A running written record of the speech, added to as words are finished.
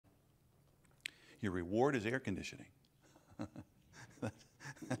Your reward is air conditioning.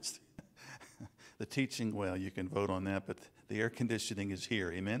 That's the teaching, well, you can vote on that, but the air conditioning is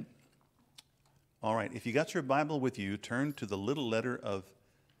here. Amen? All right, if you got your Bible with you, turn to the little letter of,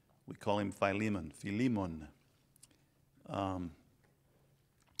 we call him Philemon. Philemon.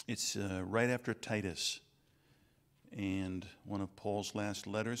 It's right after Titus, and one of Paul's last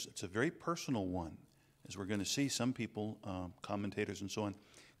letters. It's a very personal one. As we're going to see, some people, commentators and so on,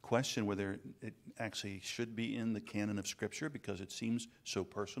 question whether it actually should be in the canon of Scripture because it seems so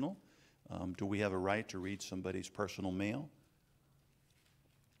personal. Do we have a right to read somebody's personal mail?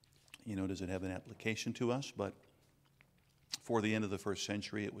 You know, does it have an application to us? But for the end of the first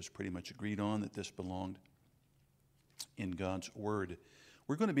century, it was pretty much agreed on that this belonged in God's Word.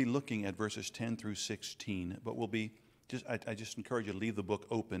 We're going to be looking at verses 10 through 16, but we'll be I just encourage you to leave the book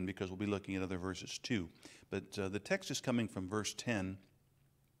open because we'll be looking at other verses too. But the text is coming from verse 10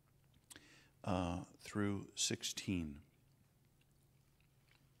 through 16.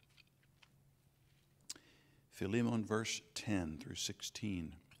 Philemon, verse 10 through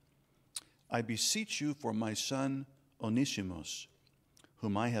 16. I beseech you for my son Onesimus,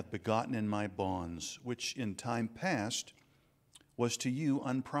 whom I have begotten in my bonds, which in time past was to you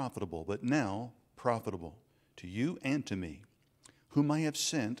unprofitable, but now profitable to you and to me, whom I have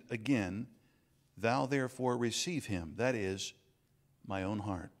sent again. Thou therefore receive him, that is, my own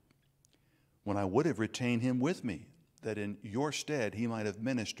heart, when I would have retained him with me, that in your stead he might have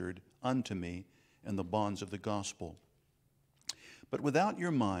ministered unto me in the bonds of the gospel. But without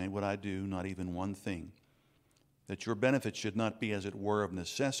your mind would I do not even one thing, that your benefit should not be as it were of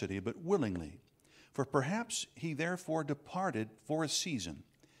necessity, but willingly. For perhaps he therefore departed for a season,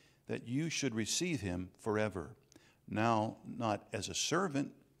 that you should receive him forever. Now, not as a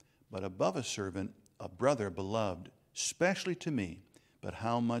servant, but above a servant, a brother beloved, specially to me, but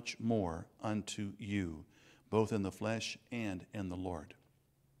how much more unto you, both in the flesh and in the Lord.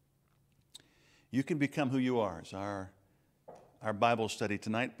 You can become who you are. It's our Bible study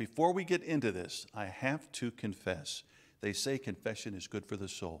tonight. Before we get into this, I have to confess. They say confession is good for the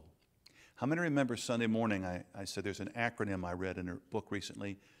soul. How many remember Sunday morning I said there's an acronym I read in a book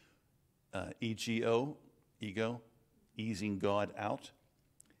recently, EGO, ego, easing God out.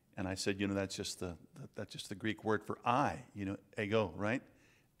 And I said, you know, that's just the Greek word for I, you know, ego, right?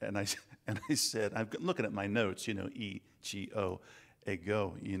 And I said, I'm looking at my notes, you know, EGO,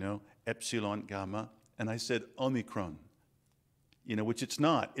 ego, you know, epsilon, gamma. And I said omicron, you know, which it's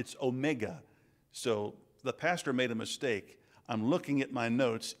not, it's omega. So the pastor made a mistake. I'm looking at my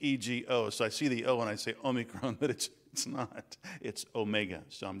notes, EGO. So I see the O and I say omicron, but it's not. It's omega.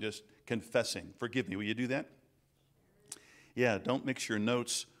 So I'm just confessing. Forgive me. Will you do that? Yeah, don't mix your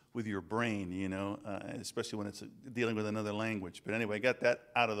notes with your brain, you know, especially when it's dealing with another language. But anyway, I got that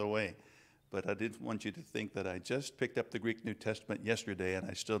out of the way. But I didn't want you to think that I just picked up the Greek New Testament yesterday and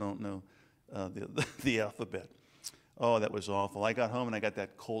I still don't know the alphabet. Oh, that was awful. I got home and I got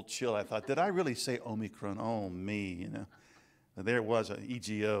that cold chill. I thought, did I really say omicron? Oh, me, you know. There it was, an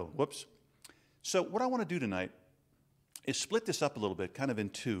EGO. Whoops. So what I want to do tonight is split this up a little bit, kind of in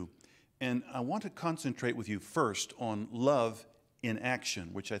two. And I want to concentrate with you first on love in action,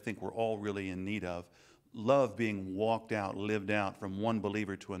 which I think we're all really in need of. Love being walked out, lived out from one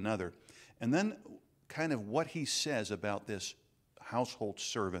believer to another. And then kind of what he says about this household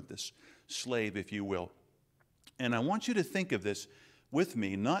servant, this slave, if you will. And I want you to think of this with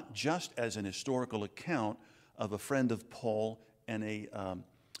me, not just as an historical account of a friend of Paul and a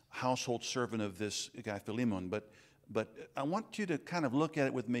household servant of this guy Philemon, but I want you to kind of look at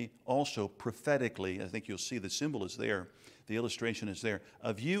it with me also prophetically. I think you'll see the symbol is there, the illustration is there,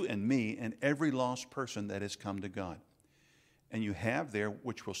 of you and me and every lost person that has come to God. And you have there,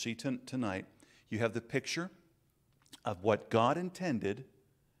 which we'll see tonight, you have the picture of what God intended,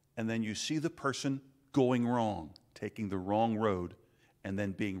 and then you see the person going wrong, taking the wrong road, and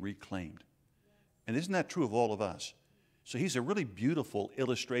then being reclaimed. And isn't that true of all of us? So he's a really beautiful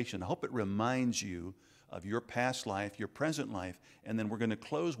illustration. I hope it reminds you of your past life, your present life, and then we're going to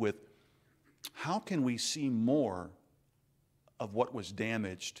close with how can we see more of what was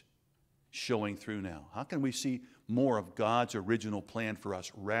damaged showing through now? How can we see more of God's original plan for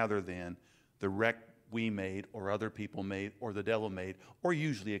us rather than the wreck we made or other people made or the devil made, or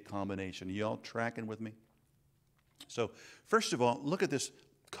usually a combination? Are you all tracking with me? So first of all, look at this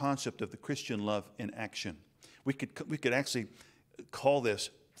concept of the Christian love in action. We could actually call this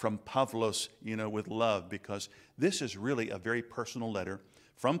from Pavlos, you know, with love, because this is really a very personal letter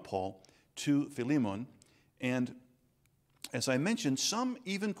from Paul to Philemon. And as I mentioned, some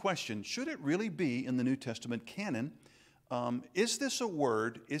even question, should it really be in the New Testament canon? Is this a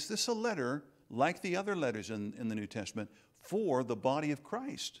word, is this a letter like the other letters in the New Testament, for the body of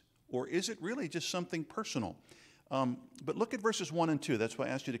Christ? Or is it really just something personal? But look at verses 1 and 2. That's why I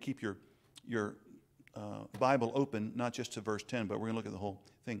asked you to keep your Bible open, not just to verse 10, but we're going to look at the whole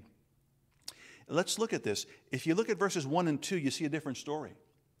thing. Let's look at this. If you look at verses 1 and 2, you see a different story.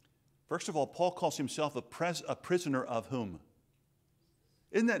 First of all, Paul calls himself a prisoner of whom?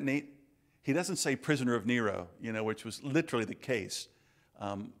 Isn't that neat? He doesn't say prisoner of Nero, which was literally the case.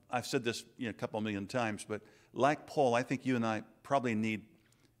 I've said this a couple million times, but like Paul, I think you and I probably need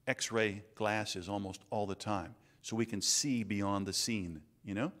X-ray glasses almost all the time so we can see beyond the scene,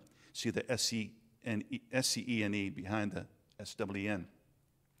 See the S-C-E-N-E behind the S-W-E-N.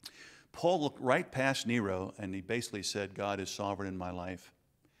 Paul looked right past Nero, and he basically said, God is sovereign in my life.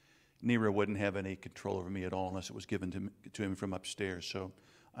 Nero wouldn't have any control over me at all unless it was given to him from upstairs. So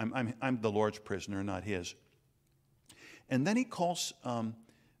I'm the Lord's prisoner, not his. And then he calls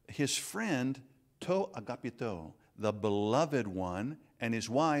his friend to agapito, the beloved one, and his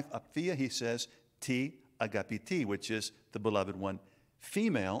wife, Apphia, he says, ti agapiti, which is the beloved one,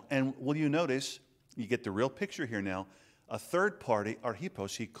 female. And will you notice, you get the real picture here now, a third party,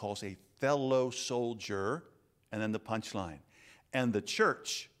 archipos, he calls a fellow soldier, and then the punchline. And the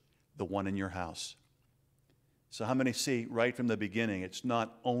church, the one in your house. So how many see right from the beginning, it's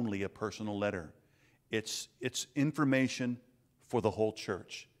not only a personal letter. It's information for the whole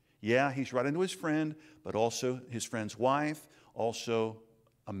church. Yeah, he's writing to his friend, but also his friend's wife, also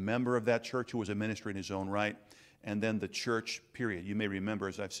a member of that church who was a minister in his own right, and then the church, period. You may remember,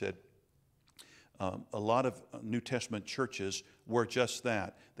 as I've said, a lot of New Testament churches were just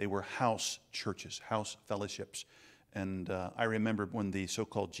that. They were house churches, house fellowships. And I remember when the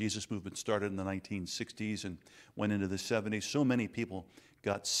so-called Jesus movement started in the 1960s and went into the 70s, so many people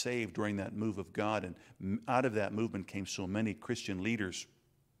got saved during that move of God, and out of that movement came so many Christian leaders.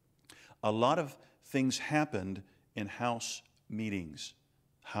 A lot of things happened in house meetings,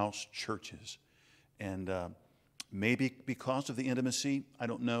 house churches. And maybe because of the intimacy, I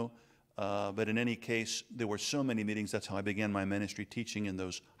don't know, but in any case, there were so many meetings. That's how I began my ministry, teaching in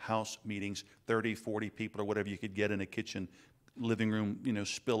those house meetings, 30, 40 people or whatever you could get in a kitchen, living room,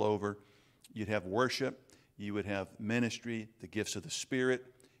 spill over. You'd have worship. You would have ministry, the gifts of the Spirit.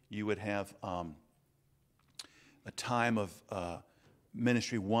 You would have a time of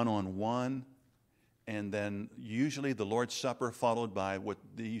ministry one-on-one. And then usually the Lord's Supper followed by what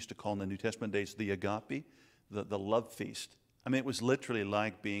they used to call in the New Testament days the agape, the love feast. I mean, it was literally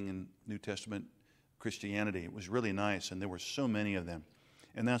like being in New Testament Christianity. It was really nice, and there were so many of them.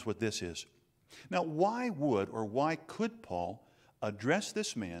 And that's what this is. Now, why could Paul address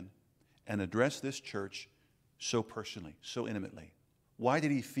this man and address this church so personally, so intimately? Why did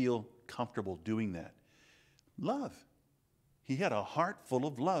he feel comfortable doing that? Love. He had a heart full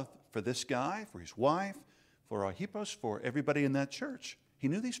of love for this guy, for his wife, for Archippos, for everybody in that church. He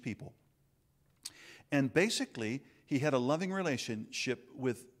knew these people. And basically, he had a loving relationship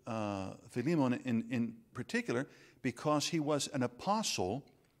with Philemon in particular because he was an apostle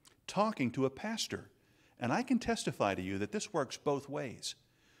talking to a pastor. And I can testify to you that this works both ways.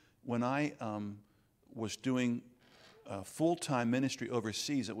 When I was doing full-time ministry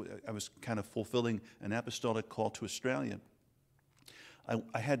overseas, I was kind of fulfilling an apostolic call to Australia.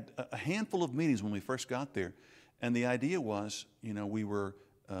 I had a handful of meetings when we first got there. And the idea was, we were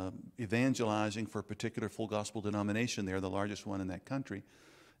evangelizing for a particular full gospel denomination there, the largest one in that country.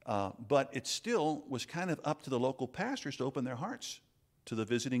 But it still was kind of up to the local pastors to open their hearts to the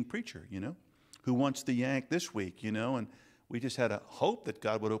visiting preacher, who wants the yank this week, and we just had a hope that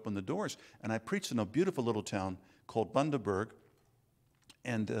God would open the doors. And I preached in a beautiful little town called Bundaberg,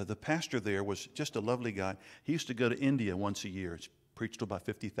 and the pastor there was just a lovely guy. He used to go to India once a year, preached to about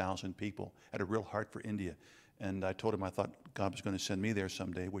 50,000 people, had a real heart for India. And I told him I thought God was going to send me there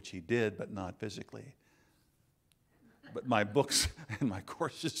someday, which he did, but not physically. But my books and my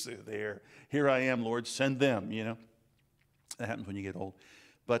courses are there. Here I am, Lord, send them, That happens when you get old.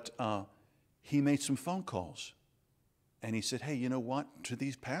 But he made some phone calls. And he said, hey, you know what, to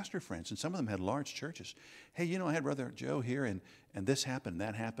these pastor friends, and some of them had large churches. Hey, I had Brother Joe here, and this happened,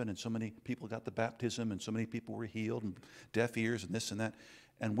 that happened, and so many people got the baptism, and so many people were healed, and deaf ears, and this and that.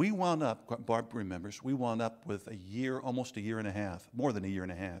 And we wound up, Barb remembers, we wound up with almost a year and a half, more than a year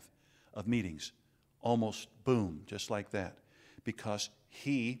and a half of meetings. Almost boom, just like that. Because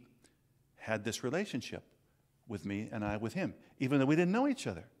he had this relationship with me and I with him, even though we didn't know each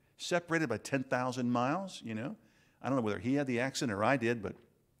other. Separated by 10,000 miles, I don't know whether he had the accent or I did, but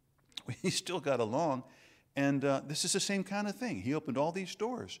we still got along. And this is the same kind of thing. He opened all these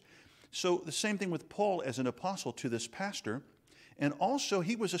doors. So the same thing with Paul as an apostle to this pastor. And also,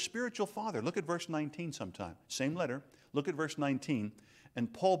 he was a spiritual father. Look at verse 19 sometime. Same letter. Look at verse 19.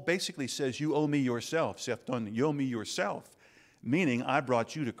 And Paul basically says, you owe me yourself. Sefton, you owe me yourself. Meaning, I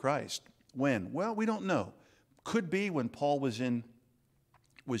brought you to Christ. When? Well, we don't know. Could be when Paul was in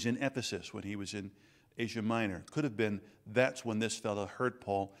Ephesus, when he was in Asia Minor. Could have been that's when this fellow heard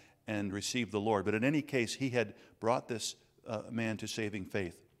Paul and received the Lord. But in any case, he had brought this man to saving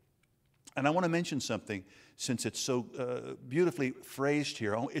faith. And I want to mention something, since it's so beautifully phrased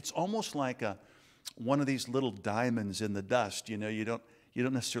here. It's almost like one of these little diamonds in the dust. You know, you don't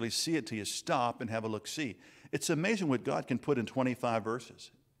necessarily see it till you stop and have a look-see. It's amazing what God can put in 25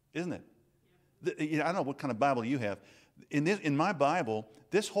 verses, isn't it? I don't know what kind of Bible you have. In my Bible,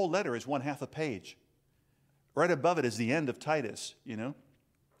 this whole letter is 1/2 a page. Right above it is the end of Titus, you know.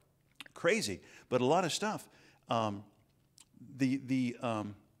 Crazy, but a lot of stuff.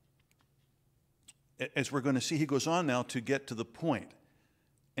 As we're going to see, he goes on now to get to the point.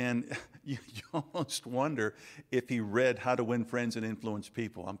 And you almost wonder if he read How to Win Friends and Influence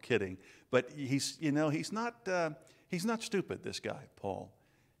People. I'm kidding. But he's not stupid, this guy, Paul.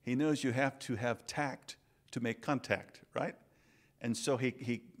 He knows you have to have tact to make contact, right? And so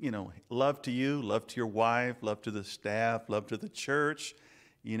he love to you, love to your wife, love to the staff, love to the church,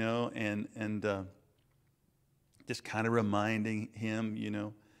 you know, and just kind of reminding him, you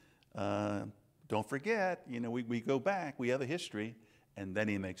know, don't forget, you know, we go back, we have a history, and then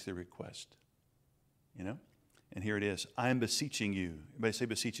he makes the request, you know. And here it is. I'm beseeching you. Everybody say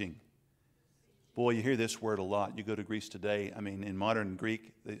beseeching. Boy, you hear this word a lot. You go to Greece today. I mean, in modern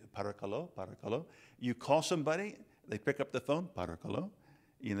Greek, parakalo. You call somebody, they pick up the phone, parakalo.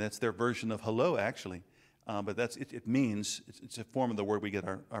 You know, that's their version of hello, actually. But it means, it's a form of the word we get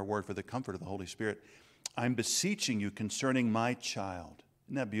our word for the comfort of the Holy Spirit. I'm beseeching you concerning my child.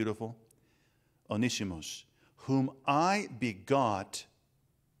 Isn't that beautiful? Onesimus, whom I begot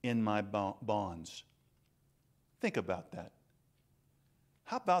in my bonds. Think about that.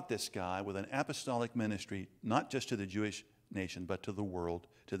 How about this guy with an apostolic ministry, not just to the Jewish nation, but to the world,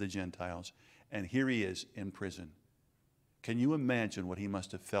 to the Gentiles, and here he is in prison. Can you imagine what he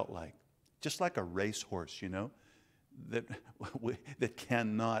must have felt like? Just like a racehorse, you know, that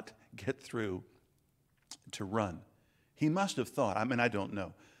cannot get through to run. He must have thought, I mean, I don't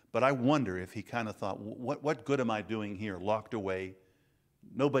know, but I wonder if he kind of thought, what good am I doing here, locked away?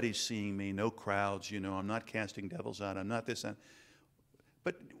 Nobody's seeing me, no crowds, you know, I'm not casting devils out, I'm not this and.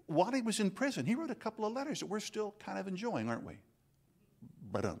 But while he was in prison, he wrote a couple of letters that we're still kind of enjoying, aren't we?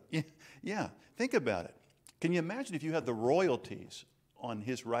 But yeah, think about it. Can you imagine if you had the royalties on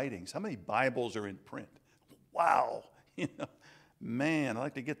his writings? How many Bibles are in print? Wow. You know, man, I'd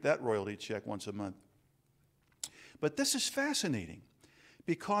like to get that royalty check once a month. But this is fascinating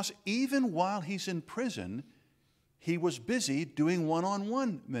because even while he's in prison, he was busy doing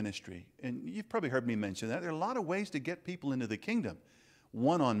one-on-one ministry. And you've probably heard me mention that. There are a lot of ways to get people into the kingdom.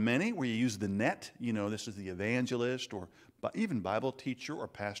 One on many, where you use the net. You know, this is the evangelist or even Bible teacher or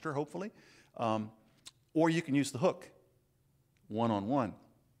pastor, hopefully. Or you can use the hook, one-on-one.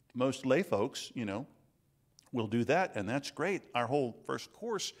 Most lay folks, you know, will do that, and that's great. Our whole first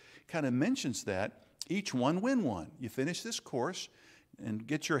course kind of mentions that. Each one win one. You finish this course and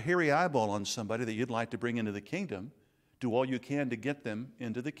get your hairy eyeball on somebody that you'd like to bring into the kingdom. Do all you can to get them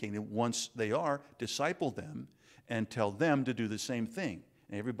into the kingdom. Once they are, disciple them and tell them to do the same thing.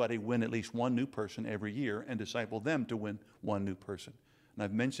 And everybody win at least one new person every year and disciple them to win one new person. And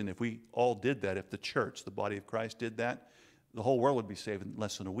I've mentioned if we all did that, if the church, the body of Christ did that, the whole world would be saved in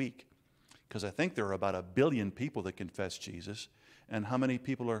less than a week. Because I think there are about 1 billion people that confess Jesus. And how many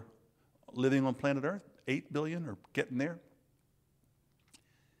people are living on planet Earth? 8 billion or getting there?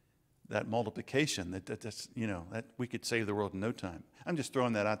 That multiplication, that's, you know, that we could save the world in no time. I'm just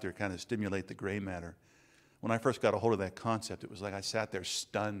throwing that out there to kind of stimulate the gray matter. When I first got a hold of that concept, it was like I sat there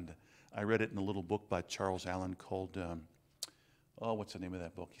stunned. I read it in a little book by Charles Allen called, what's the name of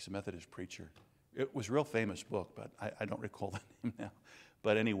that book? He's a Methodist preacher. It was a real famous book, but I don't recall the name now.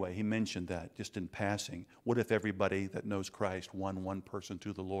 But anyway, he mentioned that just in passing. What if everybody that knows Christ won one person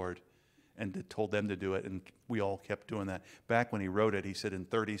to the Lord and told them to do it, and we all kept doing that? Back when he wrote it, he said in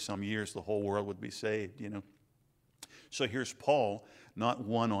 30-some years, the whole world would be saved, you know. So here's Paul, not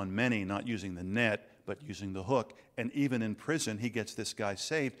one on many, not using the net, but using the hook. And even in prison, he gets this guy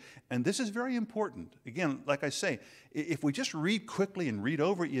saved. And this is very important. Again, like I say, if we just read quickly and read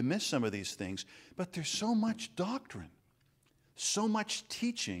over it, you miss some of these things. But there's so much doctrine, so much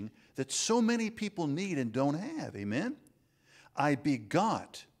teaching that so many people need and don't have. Amen? I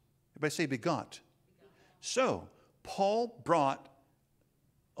begot. Everybody say begot. So, Paul brought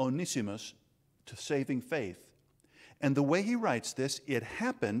Onesimus to saving faith. And the way he writes this, it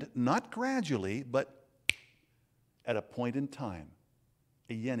happened not gradually, but at a point in time.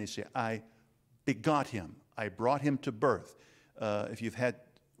 Again, he said, I begot him. I brought him to birth. If you've had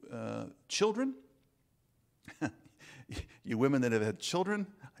children, you women that have had children,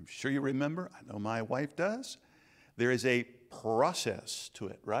 I'm sure you remember. I know my wife does. There is a process to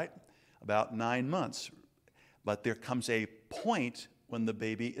it, right? About 9 months. But there comes a point when the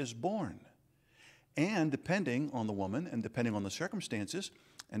baby is born. And depending on the woman and depending on the circumstances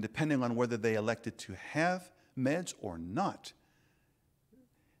and depending on whether they elected to have meds or not,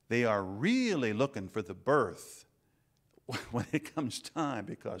 they are really looking for the birth when it comes time,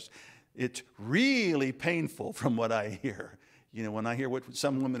 because it's really painful from what I hear. You know, when I hear what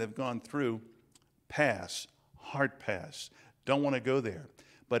some women have gone through, pass, hard pass, don't want to go there.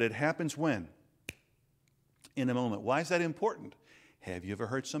 But it happens when? In a moment. Why is that important? Have you ever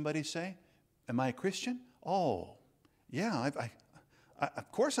heard somebody say, am I a Christian? Oh, yeah,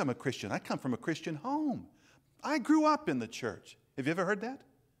 of course I'm a Christian. I come from a Christian home. I grew up in the church. Have you ever heard that?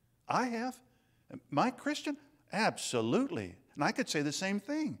 I have. Am I Christian? Absolutely. And I could say the same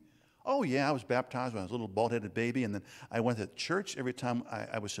thing. Oh, yeah, I was baptized when I was a little bald-headed baby, and then I went to church every time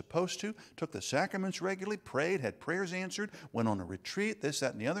I was supposed to, took the sacraments regularly, prayed, had prayers answered, went on a retreat, this,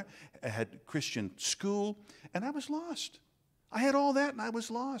 that, and the other. I had Christian school, and I was lost. I had all that, and I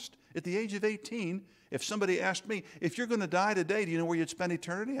was lost. At the age of 18, if somebody asked me, if you're going to die today, do you know where you'd spend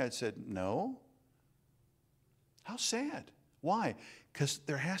eternity? I'd said, no. How sad. Why? Because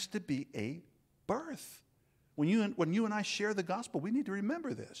there has to be a birth. When you and I share the gospel, we need to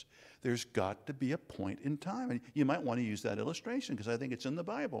remember this. There's got to be a point in time. And you might want to use that illustration because I think it's in the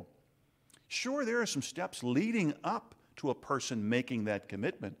Bible. Sure, there are some steps leading up to a person making that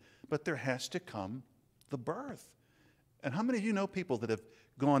commitment, but there has to come the birth. And how many of you know people that have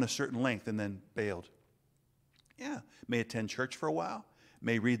gone a certain length and then bailed? Yeah, may attend church for a while,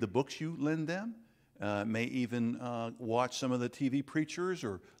 may read the books you lend them, may even watch some of the TV preachers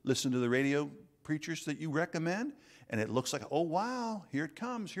or listen to the radio preachers that you recommend, and it looks like, oh, wow, here it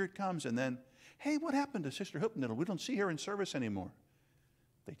comes, and then, hey, what happened to Sister Hoopniddle? We don't see her in service anymore.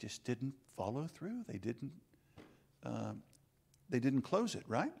 They just didn't follow through. They didn't close it,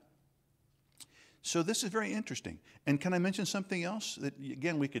 right? So this is very interesting. And can I mention something else that,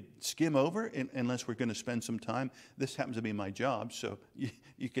 again, we could skim over unless we're going to spend some time? This happens to be my job, so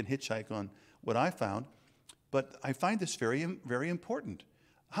you can hitchhike on what I found. But I find this very, very important.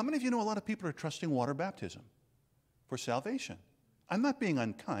 How many of you know a lot of people are trusting water baptism for salvation? I'm not being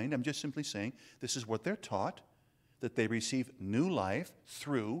unkind. I'm just simply saying this is what they're taught, that they receive new life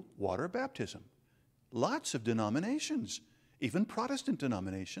through water baptism. Lots of denominations, even Protestant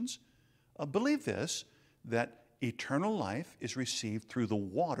denominations, believe this, that eternal life is received through the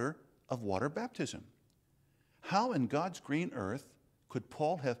water of water baptism. How in God's green earth could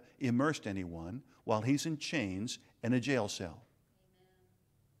Paul have immersed anyone while he's in chains in a jail cell?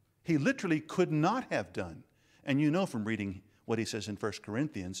 He literally could not have done. And you know from reading what he says in 1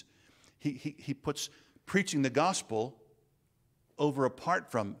 Corinthians, he puts preaching the gospel over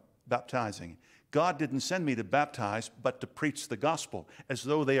apart from baptizing. God didn't send me to baptize, but to preach the gospel, as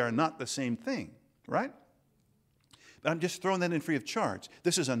though they are not the same thing, right? But I'm just throwing that in free of charge.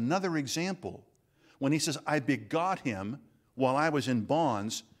 This is another example. When he says, I begot him while I was in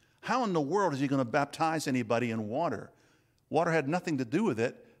bonds, how in the world is he going to baptize anybody in water? Water had nothing to do with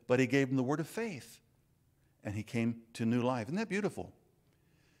it, but he gave him the word of faith, and he came to new life. Isn't that beautiful?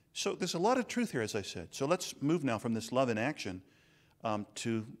 So there's a lot of truth here, as I said. So let's move now from this love in action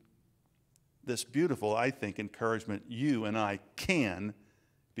to this beautiful, I think, encouragement. You and I can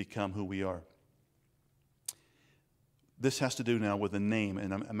become who we are. This has to do now with a name,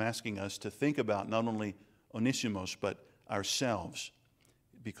 and I'm asking us to think about not only Onesimus, but ourselves,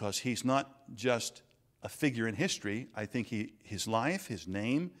 because he's not just a figure in history. I think his life, his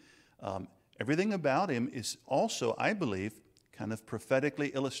name, everything about him is also, I believe, kind of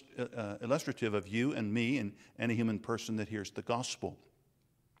prophetically illustrative of you and me and any human person that hears the gospel.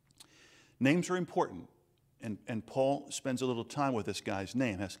 Names are important, and Paul spends a little time with this guy's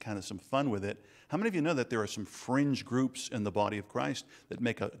name, has kind of some fun with it. How many of you know that there are some fringe groups in the body of Christ that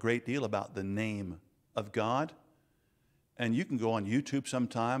make a great deal about the name of God? And you can go on YouTube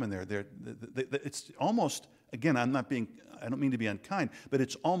sometime, and it's almost, again, I don't mean to be unkind, but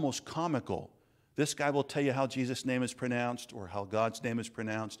it's almost comical. This guy will tell you how Jesus' name is pronounced or how God's name is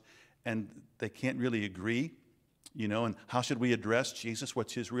pronounced, and they can't really agree, you know, and how should we address Jesus?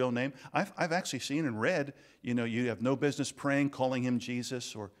 What's his real name? I've actually seen and read, you know, you have no business praying, calling him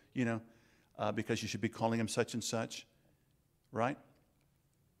Jesus, or, you know, because you should be calling him such and such, right?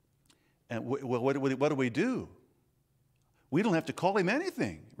 And what do we do? We don't have to call him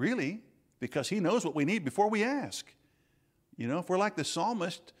anything, really, because he knows what we need before we ask. You know, if we're like the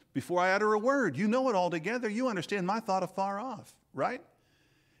psalmist, before I utter a word, you know it all together. You understand my thought afar off, right?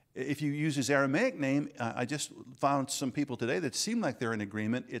 If you use his Aramaic name, I just found some people today that seem like they're in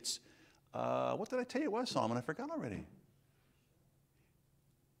agreement. It's, what did I tell you it was, Solomon? I forgot already.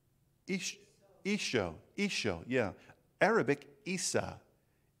 Isho, yeah. Arabic, Isa.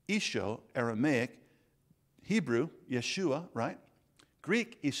 Isho, Aramaic. Hebrew, Yeshua, right?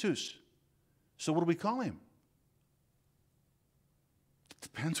 Greek, Jesus. So what do we call him?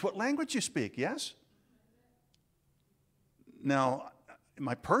 Depends what language you speak, yes? Now,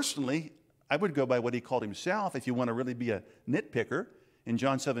 personally, I would go by what he called himself. If you want to really be a nitpicker, in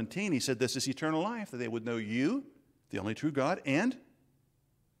John 17, he said, this is eternal life, that they would know you, the only true God, and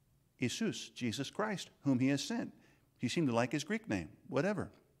Jesus Christ, whom he has sent. He seemed to like his Greek name,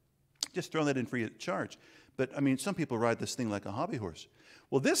 whatever. Just throw that in free of charge. But, I mean, some people ride this thing like a hobby horse.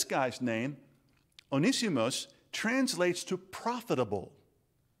 Well, this guy's name, Onesimus, translates to profitable.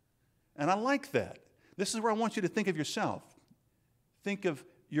 And I like that. This is where I want you to think of yourself. Think of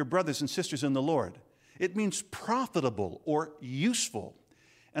your brothers and sisters in the Lord. It means profitable or useful.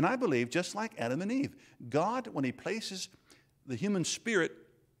 And I believe, just like Adam and Eve, God, when he places the human spirit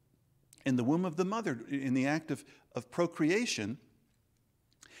in the womb of the mother, in the act of procreation,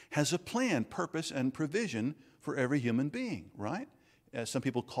 has a plan, purpose, and provision for every human being, right? As some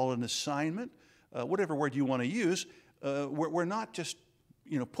people call it an assignment, whatever word you want to use. We're not just,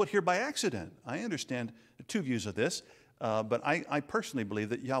 put here by accident. I understand two views of this, but I personally believe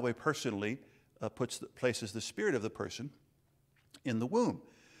that Yahweh personally places the spirit of the person in the womb.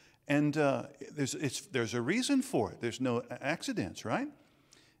 And there's a reason for it. There's no accidents, right?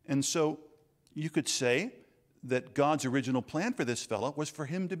 And so you could say that God's original plan for this fellow was for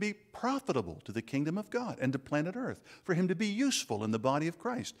him to be profitable to the kingdom of God and to planet Earth, for him to be useful in the body of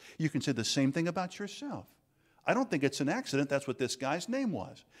Christ. You can say the same thing about yourself. I don't think it's an accident that's what this guy's name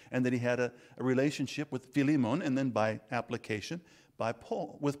was, and that he had a relationship with Philemon, and then by application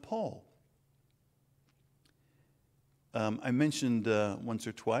with Paul. I mentioned once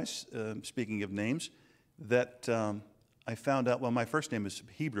or twice, speaking of names, that I found out, well, my first name is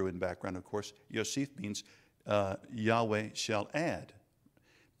Hebrew in background, of course. Yosef means Yahweh shall add.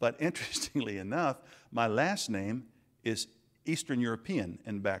 But interestingly enough, my last name is Eastern European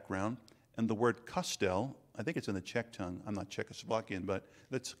in background, and the word Kostel, I think it's in the Czech tongue. I'm not Czechoslovakian, but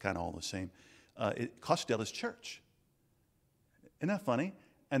that's kind of all the same. Kostel is church. Isn't that funny?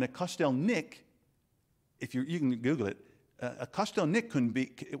 And a Kostelnik, if you can Google it, a Kostelnik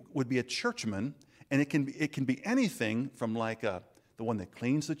would be a churchman, and it can be anything from like the one that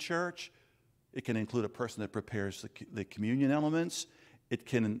cleans the church. It can include a person that prepares the communion elements. It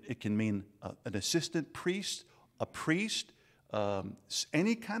can mean an assistant priest, a priest,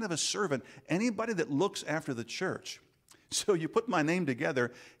 any kind of a servant, anybody that looks after the church. So you put my name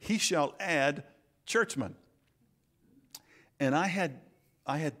together, he shall add churchman. And I had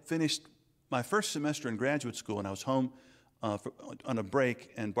finished my first semester in graduate school, and I was home on a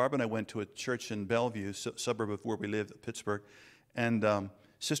break, and Barb and I went to a church in Bellevue, suburb of where we live, Pittsburgh, and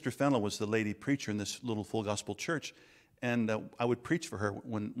Sister Fennel was the lady preacher in this little full gospel church, and I would preach for her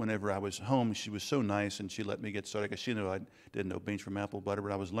whenever I was home. She was so nice, and she let me get started, because she knew I didn't know beans from apple butter,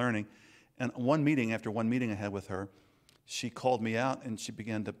 but I was learning. And after one meeting I had with her, she called me out, and she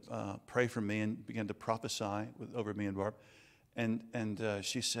began to pray for me and began to prophesy over me and Barb. And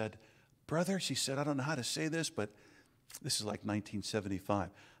she said, "Brother," she said, "I don't know how to say this, but this is like 1975.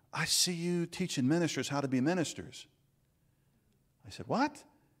 I see you teaching ministers how to be ministers." I said, "What?"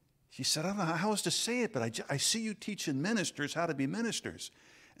 She said, "I don't know how else to say it, but I see you teaching ministers how to be ministers."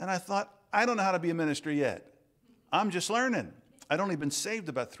 And I thought, I don't know how to be a minister yet. I'm just learning. I'd only been saved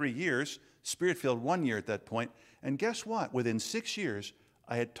about 3 years, Spirit-filled 1 year at that point. And guess what? Within 6 years,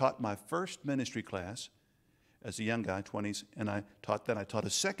 I had taught my first ministry class as a young guy, 20s, and I taught a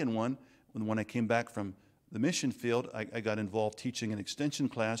second one. When I came back from the mission field, I got involved teaching an extension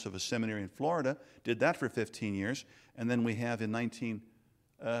class of a seminary in Florida, did that for 15 years, and then we have in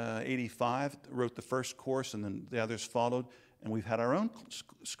 1985, wrote the first course, and then the others followed, and we've had our own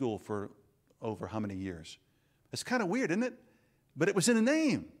school for over how many years? It's kind of weird, isn't it? But it was in a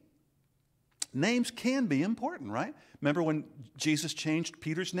name. Names can be important, right? Remember when Jesus changed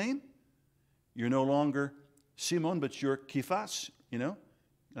Peter's name? You're no longer Simon, but you're Kephas, Can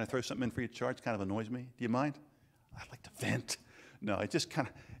I throw something in for you, Charles? It kind of annoys me. Do you mind? I'd like to vent. No, it just kind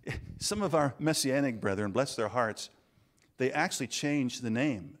of, some of our Messianic brethren, bless their hearts, they actually changed the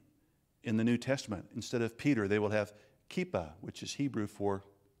name in the New Testament. Instead of Peter, they will have Kippah, which is Hebrew for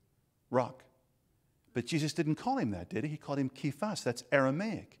rock. But Jesus didn't call him that, did he? He called him Kephas. That's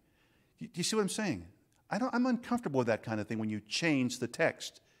Aramaic. Do you see what I'm saying? I'm uncomfortable with that kind of thing when you change the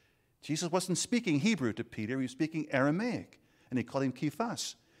text. Jesus wasn't speaking Hebrew to Peter. He was speaking Aramaic, and he called him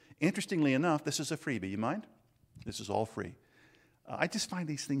Kephas. Interestingly enough, this is a freebie. You mind? This is all free. I just find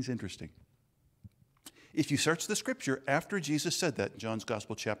these things interesting. If you search the scripture, after Jesus said that, John's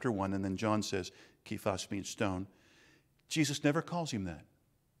Gospel, chapter 1, and then John says, Kephas means stone, Jesus never calls him that.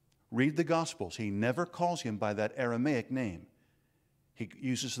 Read the Gospels. He never calls him by that Aramaic name. He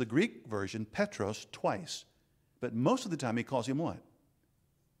uses the Greek version, Petros, twice. But most of the time he calls him what?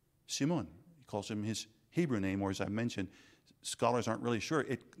 Simon. He calls him his Hebrew name, or as I mentioned, scholars aren't really sure.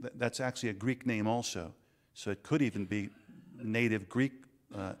 That's actually a Greek name also. So it could even be native Greek.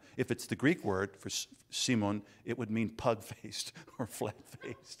 If it's the Greek word for Simon, it would mean pug-faced or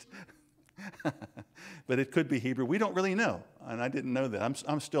flat-faced. But it could be Hebrew. We don't really know, and I didn't know that.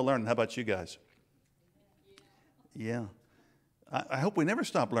 I'm still learning. How about you guys? Yeah. I hope we never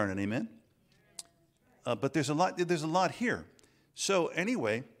stop learning, amen? But there's a lot here. So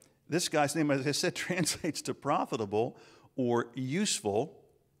anyway, this guy's name, as I said, translates to profitable or useful.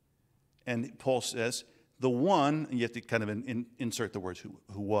 And Paul says, the one, and you have to kind of insert the words who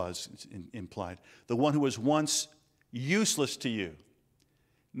was implied, the one who was once useless to you.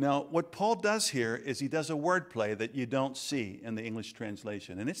 Now, what Paul does here is he does a wordplay that you don't see in the English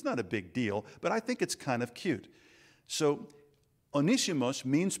translation. And it's not a big deal, but I think it's kind of cute. So, Onesimus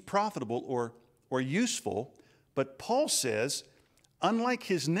means profitable or useful, but Paul says, unlike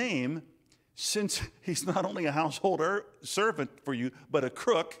his name, since he's not only a household servant for you, but a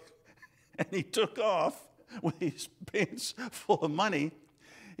crook, and he took off with his pants full of money,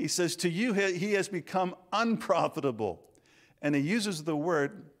 he says, to you he has become unprofitable. And he uses the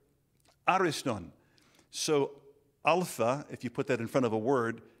word ariston. So alpha, if you put that in front of a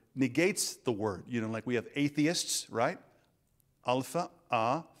word, negates the word. You know, like we have atheists, right? Alpha,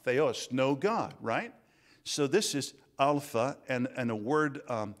 theos, no God, right? So this is alpha and a word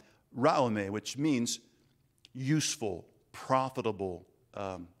raome, which means useful, profitable,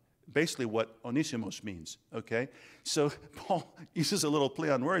 basically what Onesimus means, okay? So Paul uses a little play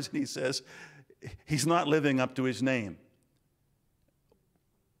on words, and he says, he's not living up to his name.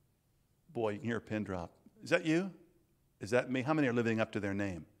 Boy, you can hear a pin drop. Is that you? Is that me? How many are living up to their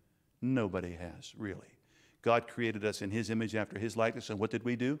name? Nobody has, really. God created us in his image after his likeness, and what did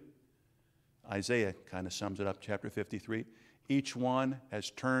we do? Isaiah kind of sums it up, chapter 53. Each one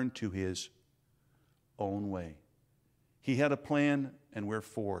has turned to his own way. He had a plan, and we're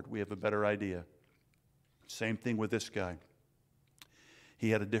forward. We have a better idea. Same thing with this guy.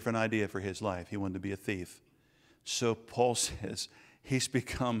 He had a different idea for his life. He wanted to be a thief. So Paul says he's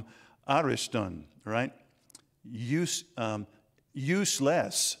become ariston, right?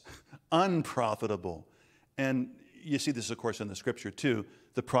 Useless, unprofitable. And you see this, of course, in the scripture too,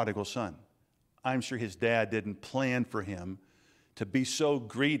 the prodigal son. I'm sure his dad didn't plan for him to be so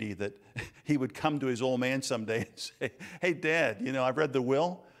greedy that he would come to his old man someday and say, hey, Dad, you know, I've read the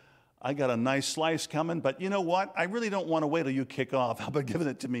will. I got a nice slice coming, but you know what? I really don't want to wait till you kick off. How about giving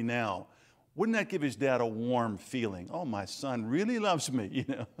it to me now? Wouldn't that give his dad a warm feeling? Oh, my son really loves me, you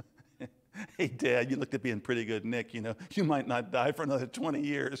know. Hey, Dad, you look to be in pretty good nick, you know. You might not die for another 20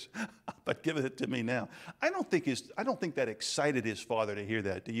 years, but give it to me now. I don't think that excited his father to hear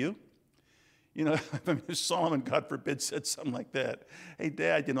that, do you? You know, if Solomon, God forbid, said something like that. Hey,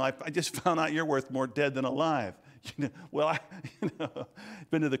 Dad, you know, I just found out you're worth more dead than alive. You know, well,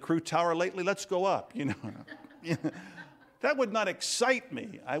 been to the Crew Tower lately? Let's go up, you know. That would not excite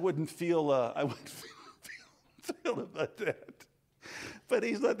me. I wouldn't feel thrilled about that. But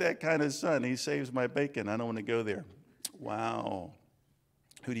he's not that kind of son. He saves my bacon. I don't want to go there. Wow.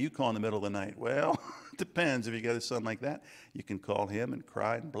 Who do you call in the middle of the night? Well, it depends. If you got a son like that, you can call him and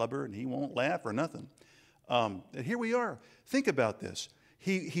cry and blubber, and he won't laugh or nothing. And here we are. Think about this.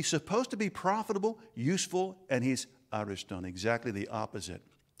 He's supposed to be profitable, useful, and he's ariston, exactly the opposite.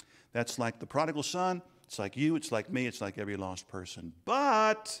 That's like the prodigal son. It's like you. It's like me. It's like every lost person.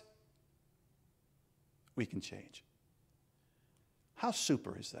 But we can change. How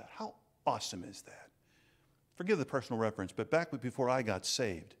super is that? How awesome is that? Forgive the personal reference, but back before I got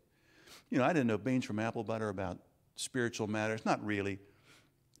saved, you know, I didn't know beans from apple butter about spiritual matters, not really,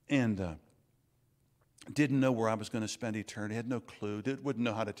 and didn't know where I was going to spend eternity, had no clue, wouldn't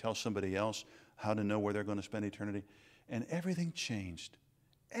know how to tell somebody else how to know where they're going to spend eternity, and everything changed.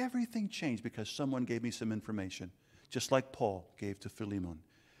 Everything changed because someone gave me some information, just like Paul gave to Philemon.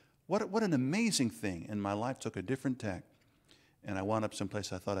 What an amazing thing, and my life took a different tack, and I wound up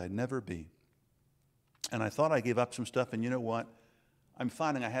someplace I thought I'd never be. And I thought I gave up some stuff, and you know what? I'm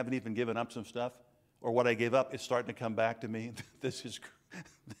finding I haven't even given up some stuff. or what I gave up is starting to come back to me. This is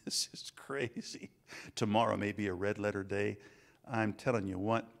crazy. Tomorrow may be a red letter day. I'm telling you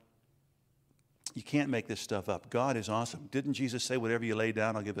what, you can't make this stuff up. God is awesome. Didn't Jesus say, whatever you lay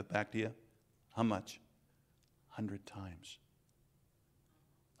down, I'll give it back to you? How much? 100 times.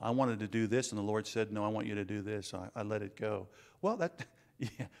 I wanted to do this, and the Lord said, no, I want you to do this. I let it go. Well,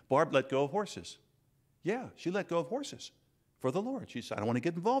 Barb let go of horses. Yeah, she let go of horses for the Lord. She said, I don't want to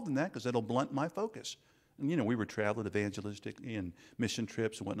get involved in that because that'll blunt my focus. And, we were traveling evangelistically and mission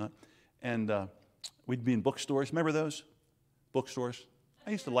trips and whatnot. And we'd be in bookstores. Remember those? Bookstores?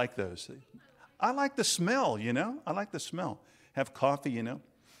 I used to like those. I like the smell, I like the smell. Have coffee, And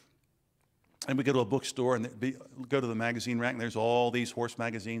we go to a bookstore and go to the magazine rack, and there's all these horse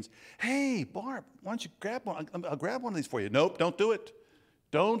magazines. Hey, Barb, why don't you grab one? I'll grab one of these for you. Nope, don't do it.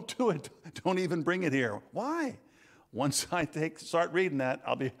 Don't do it. Don't even bring it here. Why? Once I start reading that,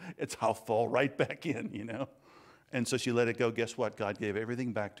 I'll fall right back in, And so she let it go. Guess what? God gave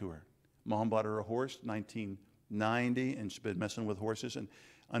everything back to her. Mom bought her a horse, 1990, and she's been messing with horses. And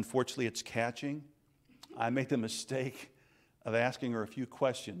unfortunately, it's catching. I made the mistake of asking her a few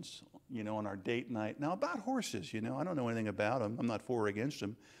questions, on our date night. Now, about horses, I don't know anything about them. I'm not for or against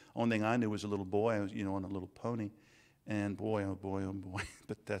them. Only thing I knew was a little boy. I was, on a little pony. And boy, oh boy, oh boy.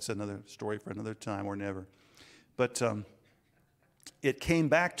 But that's another story for another time or never. But it came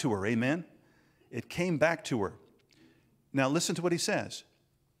back to her, amen? It came back to her. Now, listen to what he says.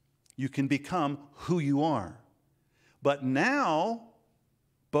 You can become who you are. But now,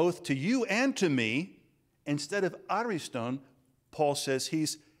 both to you and to me, instead of ariston, Paul says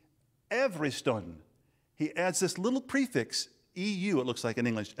he's everiston. He adds this little prefix, EU, it looks like in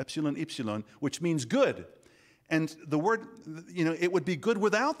English, epsilon, ypsilon, which means good. And the word, it would be good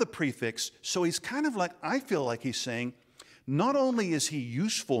without the prefix. So he's kind of like, I feel like he's saying, not only is he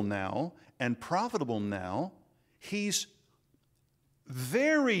useful now and profitable now, he's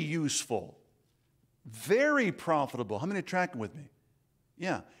very useful, very profitable. How many are tracking with me?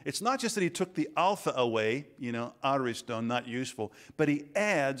 Yeah. It's not just that he took the alpha away, ariston, not useful, but he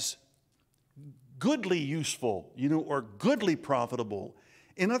adds goodly useful, or goodly profitable.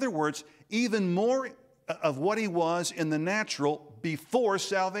 In other words, even more of what he was in the natural before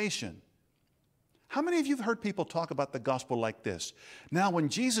salvation. How many of you have heard people talk about the gospel like this? Now, when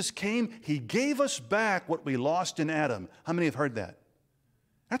Jesus came, he gave us back what we lost in Adam. How many have heard that?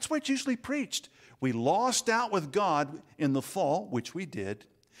 That's what's usually preached. We lost out with God in the fall, which we did.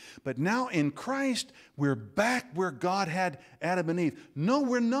 But now in Christ, we're back where God had Adam and Eve. No,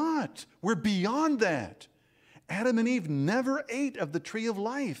 we're not. We're beyond that. Adam and Eve never ate of the tree of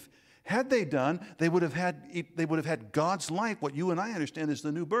life. Had they done, they would have had God's life, what you and I understand is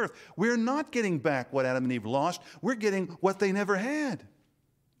the new birth. We're not getting back what Adam and Eve lost. We're getting what they never had.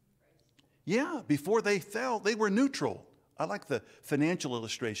 Yeah, before they fell, they were neutral. I like the financial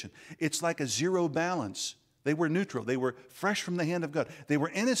illustration. It's like a zero balance. They were neutral. They were fresh from the hand of God. They were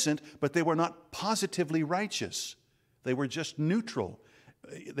innocent, but they were not positively righteous. They were just neutral.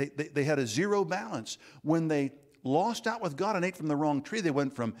 They had a zero balance. When they lost out with God and ate from the wrong tree, they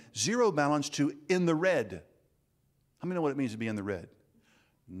went from zero balance to in the red. How many know what it means to be in the red?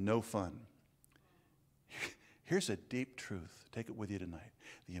 No fun. Here's a deep truth. Take it with you tonight.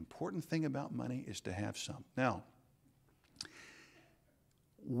 The important thing about money is to have some. Now,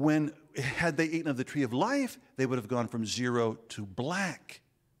 had they eaten of the tree of life, they would have gone from zero to black.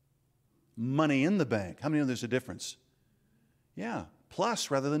 Money in the bank. How many know there's a difference? Yeah,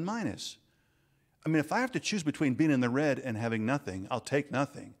 plus rather than minus. I mean, if I have to choose between being in the red and having nothing, I'll take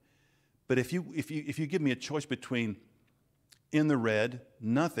nothing. But if you give me a choice between in the red,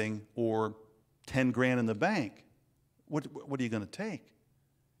 nothing, or 10 grand in the bank, what are you going to take?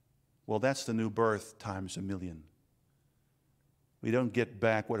 Well, that's the new birth times a million. We don't get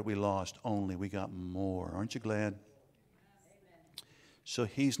back what we lost only. We got more. Aren't you glad? Amen. So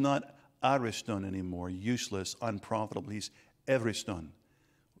he's not ariston anymore, useless, unprofitable. He's everiston.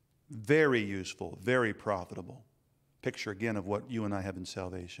 Very useful, very profitable. Picture again of what you and I have in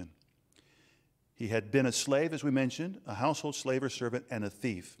salvation. He had been a slave, as we mentioned, a household slave or servant, and a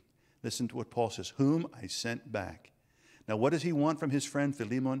thief. Listen to what Paul says, whom I sent back. Now, what does he want from his friend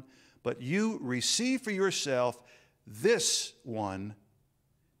Philemon? But you receive for yourself this one,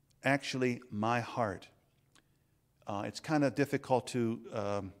 actually my heart. It's kind of difficult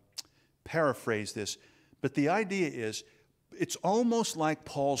to paraphrase this, but the idea is, it's almost like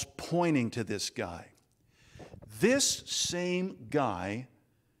Paul's pointing to this guy. This same guy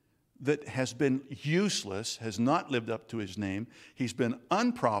that has been useless, has not lived up to his name, he's been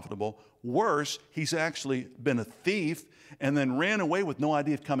unprofitable, worse, he's actually been a thief and then ran away with no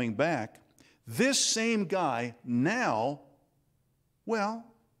idea of coming back. This same guy now, well,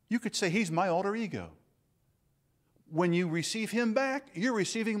 you could say he's my alter ego. When you receive him back, you're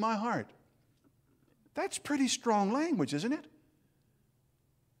receiving my heart. That's pretty strong language, isn't it?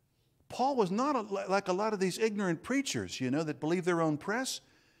 Paul was not like a lot of these ignorant preachers, that believe their own press.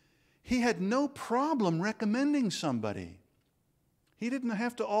 He had no problem recommending somebody. He didn't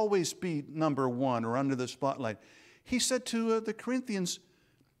have to always be number one or under the spotlight. He said to the Corinthians,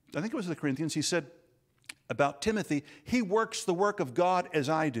 I think it was the Corinthians, he said about Timothy, he works the work of God as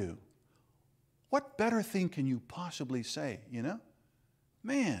I do. What better thing can you possibly say,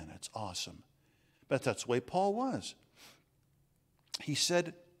 Man, that's awesome. But that's the way Paul was. He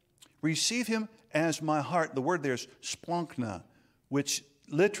said, receive him as my heart. The word there is splankna, which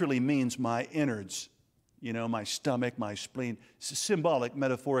literally means my innards, my stomach, my spleen. It's symbolic,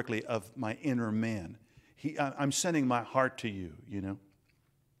 metaphorically, of my inner man. I'm sending my heart to you,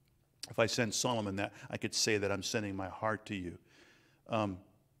 If I send Solomon that, I could say that I'm sending my heart to you.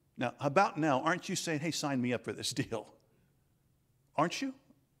 Now, aren't you saying, hey, sign me up for this deal? Aren't you?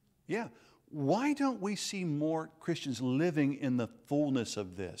 Yeah. Why don't we see more Christians living in the fullness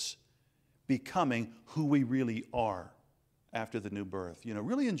of this, becoming who we really are after the new birth?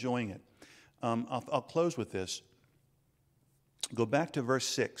 Really enjoying it. I'll close with this. Go back to verse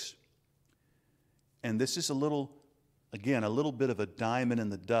 6. And this is a little bit of a diamond in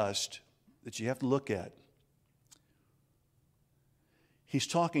the dust that you have to look at. He's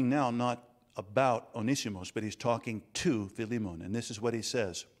talking now not about Onesimus, but he's talking to Philemon. And this is what he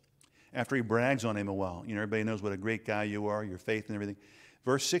says. After he brags on him a while, everybody knows what a great guy you are, your faith and everything.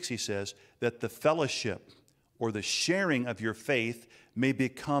 Verse 6, he says, that the fellowship or the sharing of your faith may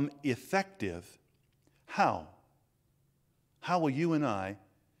become effective. How? How will you and I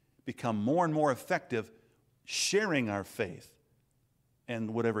become more and more effective sharing our faith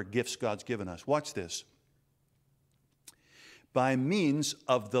and whatever gifts God's given us? Watch this. By means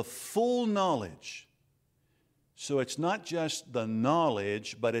of the full knowledge. So it's not just the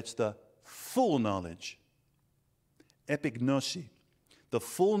knowledge, but it's the full knowledge. Epignosi. The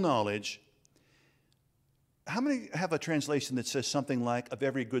full knowledge. How many have a translation that says something like, of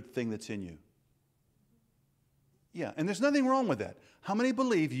every good thing that's in you? Yeah, and there's nothing wrong with that. How many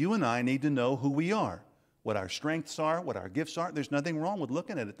believe you and I need to know who we are? What our strengths are, what our gifts are? There's nothing wrong with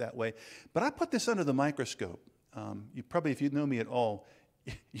looking at it that way. But I put this under the microscope. You probably, if you know me at all,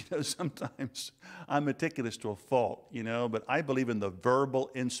 sometimes I'm meticulous to a fault, but I believe in the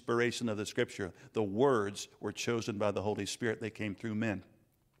verbal inspiration of the Scripture. The words were chosen by the Holy Spirit. They came through men.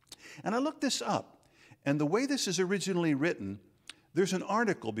 And I looked this up, and the way this is originally written, there's an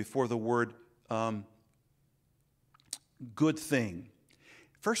article before the word good thing.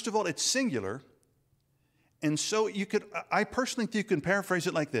 First of all, it's singular, and so I personally think you can paraphrase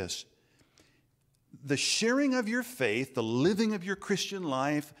it like this. The sharing of your faith, the living of your Christian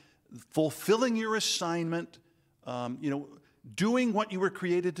life, fulfilling your assignment, doing what you were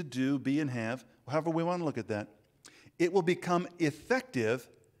created to do, be and have, however we want to look at that, it will become effective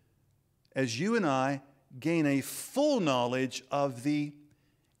as you and I gain a full knowledge of the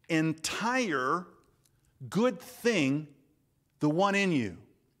entire good thing, the one in you.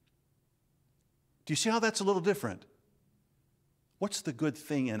 Do you see how that's a little different? What's the good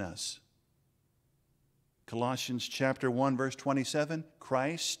thing in us? Colossians chapter 1, verse 27,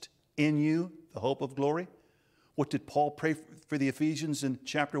 Christ in you, the hope of glory. What did Paul pray for the Ephesians in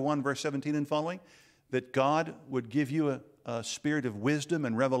chapter 1, verse 17 and following? That God would give you a spirit of wisdom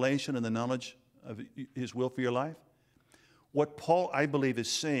and revelation and the knowledge of His will for your life. What Paul, I believe,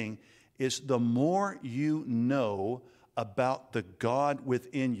 is saying is the more you know about the God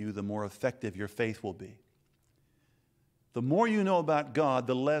within you, the more effective your faith will be. The more you know about God,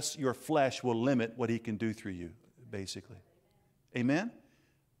 the less your flesh will limit what He can do through you, basically. Amen?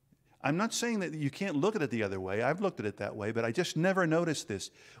 I'm not saying that you can't look at it the other way. I've looked at it that way, but I just never noticed this.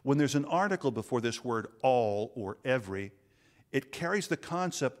 When there's an article before this word all or every, it carries the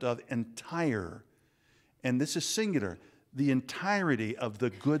concept of entire. And this is singular. The entirety of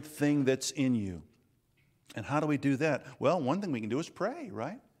the good thing that's in you. And how do we do that? Well, one thing we can do is pray,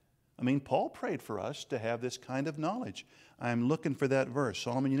 right? I mean, Paul prayed for us to have this kind of knowledge. I'm looking for that verse.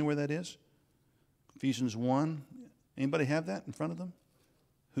 Solomon, you know where that is? Ephesians 1. Anybody have that in front of them?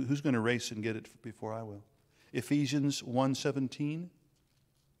 Who's going to race and get it before I will? Ephesians 1:17.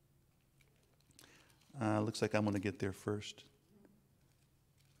 Looks like I'm going to get there first.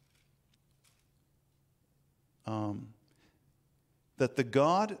 That the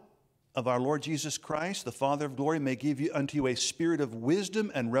God of our Lord Jesus Christ, the Father of glory, may give you unto you a spirit of wisdom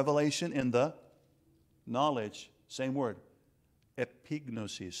and revelation in the knowledge, same word,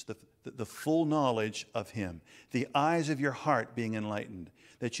 epignosis, the full knowledge of him, the eyes of your heart being enlightened,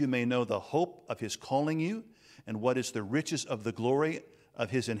 that you may know the hope of his calling you, and what is the riches of the glory of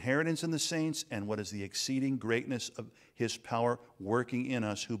his inheritance in the saints, and what is the exceeding greatness of his power working in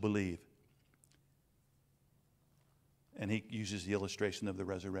us who believe. And he uses the illustration of the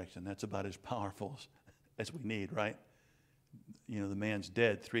resurrection. That's about as powerful as we need, right? You know, the man's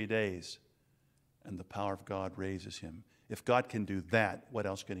dead 3 days, and the power of God raises him. If God can do that, what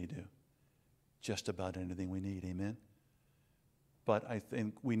else can he do? Just about anything we need, amen? But I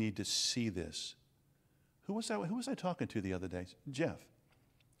think we need to see this. Who was I talking to the other day? Jeff.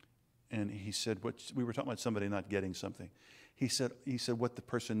 And he said, we were talking about somebody not getting something. He said what the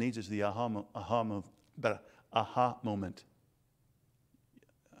person needs is the aha moment.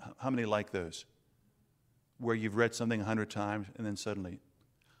 How many like those? Where you've read something 100 times and then suddenly,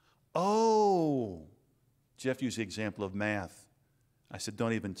 oh, Jeff used the example of math. I said,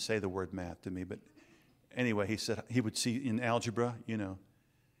 don't even say the word math to me. But anyway, he said he would see in algebra, you know,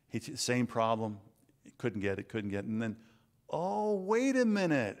 same problem, couldn't get it. And then, oh, wait a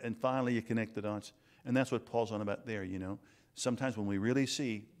minute. And finally you connect the dots. And that's what Paul's on about there, you know. Sometimes when we really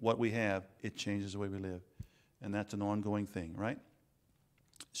see what we have, it changes the way we live. And that's an ongoing thing, right?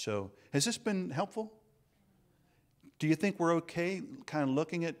 So has this been helpful? Do you think we're okay kind of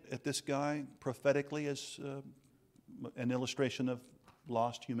looking at this guy prophetically as an illustration of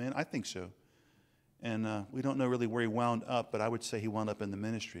lost humanity? I think so. And we don't know really where he wound up, but I would say he wound up in the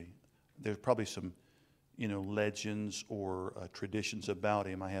ministry. There's probably some, you know, legends or traditions about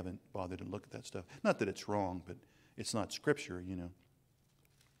him. I haven't bothered to look at that stuff. Not that it's wrong, but it's not scripture, you know.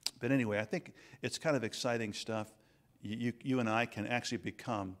 But anyway, I think it's kind of exciting stuff. You and I can actually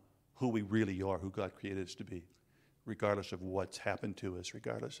become who we really are, who God created us to be, regardless of what's happened to us,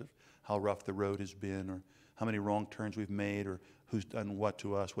 regardless of how rough the road has been or how many wrong turns we've made or who's done what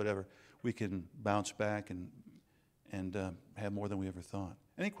to us, whatever. We can bounce back and have more than we ever thought.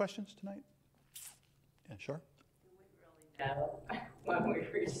 Any questions tonight? Yeah, sure. Do we really know when we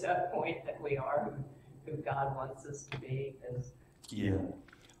reach that point that we are who God wants us to be? Yeah.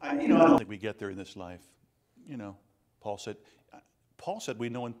 I don't think we get there in this life. You know, Paul said we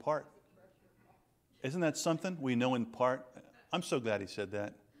know in part. Isn't that something? We know in part. I'm so glad he said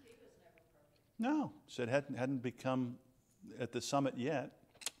that. No, said hadn't become at the summit yet.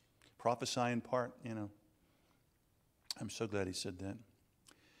 Prophesy in part, you know. I'm so glad he said that.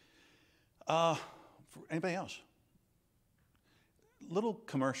 For anybody else? Little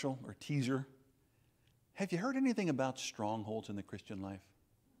commercial or teaser. Have you heard anything about strongholds in the Christian life?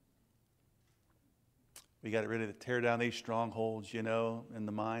 We got ready to tear down these strongholds, you know, in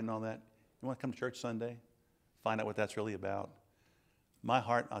the mind and all that. You want to come to church Sunday? Find out what that's really about. My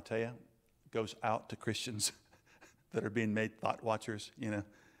heart, I'll tell you, goes out to Christians that are being made thought watchers, you know,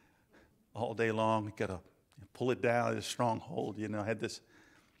 all day long. You got to pull it down, this stronghold, you know. I had this.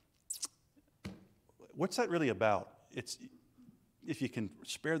 What's that really about? It's, if you can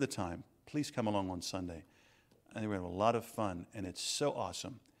spare the time, please come along on Sunday. I think we're going to have a lot of fun, and it's so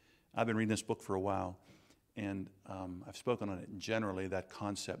awesome. I've been reading this book for a while, and I've spoken on it generally, that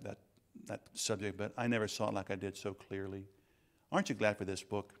concept, that subject, but I never saw it like I did so clearly. Aren't you glad for this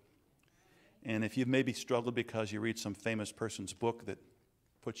book? And if you've maybe struggled because you read some famous person's book that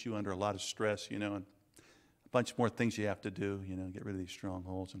puts you under a lot of stress, you know, and a bunch more things you have to do, you know, get rid of these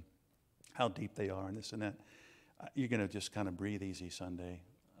strongholds and how deep they are and this and that, you're going to just kind of breathe easy Sunday.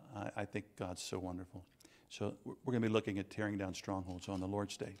 I think God's so wonderful. So we're going to be looking at tearing down strongholds on the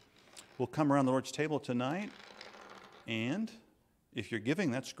Lord's Day. We'll come around the Lord's table tonight, and if you're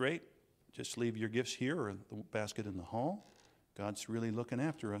giving, that's great. Just leave your gifts here or the basket in the hall. God's really looking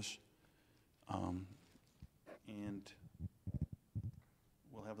after us. And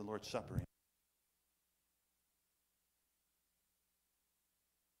we'll have the Lord's Supper.